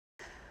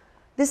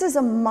This is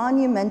a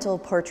monumental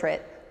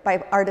portrait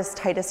by artist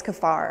Titus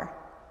Kaphar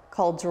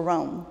called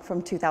Jerome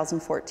from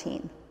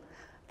 2014.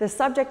 The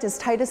subject is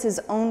Titus's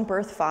own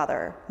birth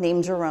father,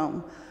 named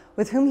Jerome,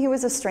 with whom he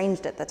was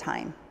estranged at the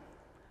time.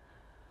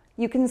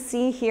 You can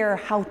see here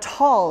how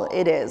tall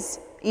it is,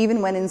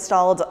 even when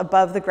installed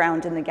above the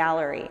ground in the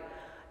gallery.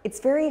 It's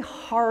very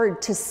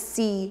hard to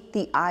see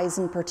the eyes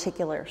in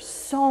particular,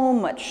 so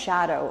much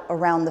shadow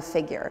around the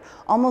figure,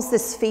 almost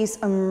this face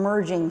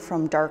emerging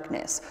from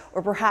darkness,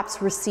 or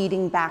perhaps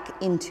receding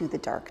back into the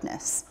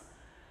darkness.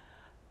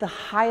 The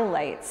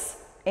highlights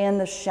and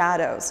the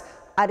shadows,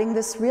 adding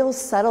this real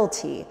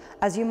subtlety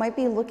as you might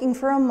be looking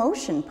for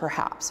emotion,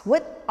 perhaps.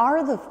 What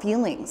are the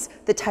feelings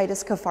that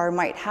Titus Kaphar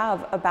might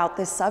have about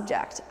this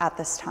subject at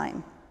this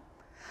time?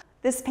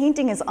 This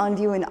painting is on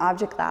view in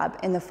Object Lab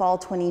in the Fall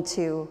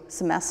 22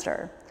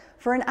 semester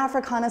for an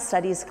Africana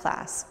Studies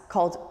class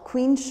called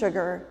Queen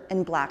Sugar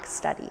and Black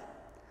Study.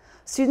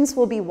 Students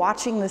will be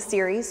watching the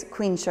series,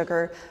 Queen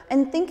Sugar,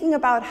 and thinking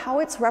about how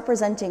it's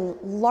representing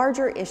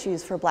larger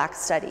issues for Black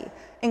study,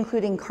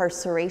 including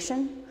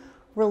incarceration,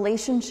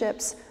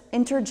 relationships,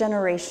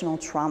 intergenerational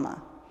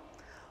trauma.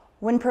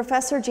 When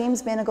Professor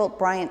James Manigault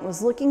Bryant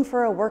was looking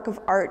for a work of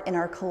art in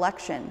our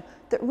collection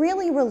that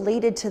really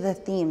related to the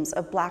themes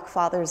of Black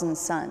fathers and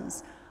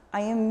sons,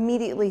 I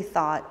immediately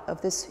thought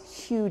of this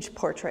huge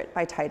portrait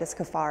by Titus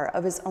Kaphar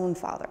of his own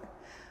father.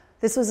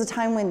 This was a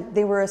time when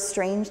they were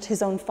estranged,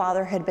 his own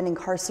father had been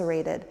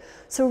incarcerated.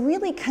 So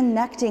really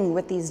connecting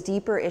with these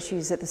deeper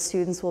issues that the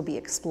students will be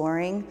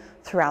exploring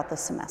throughout the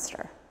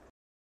semester.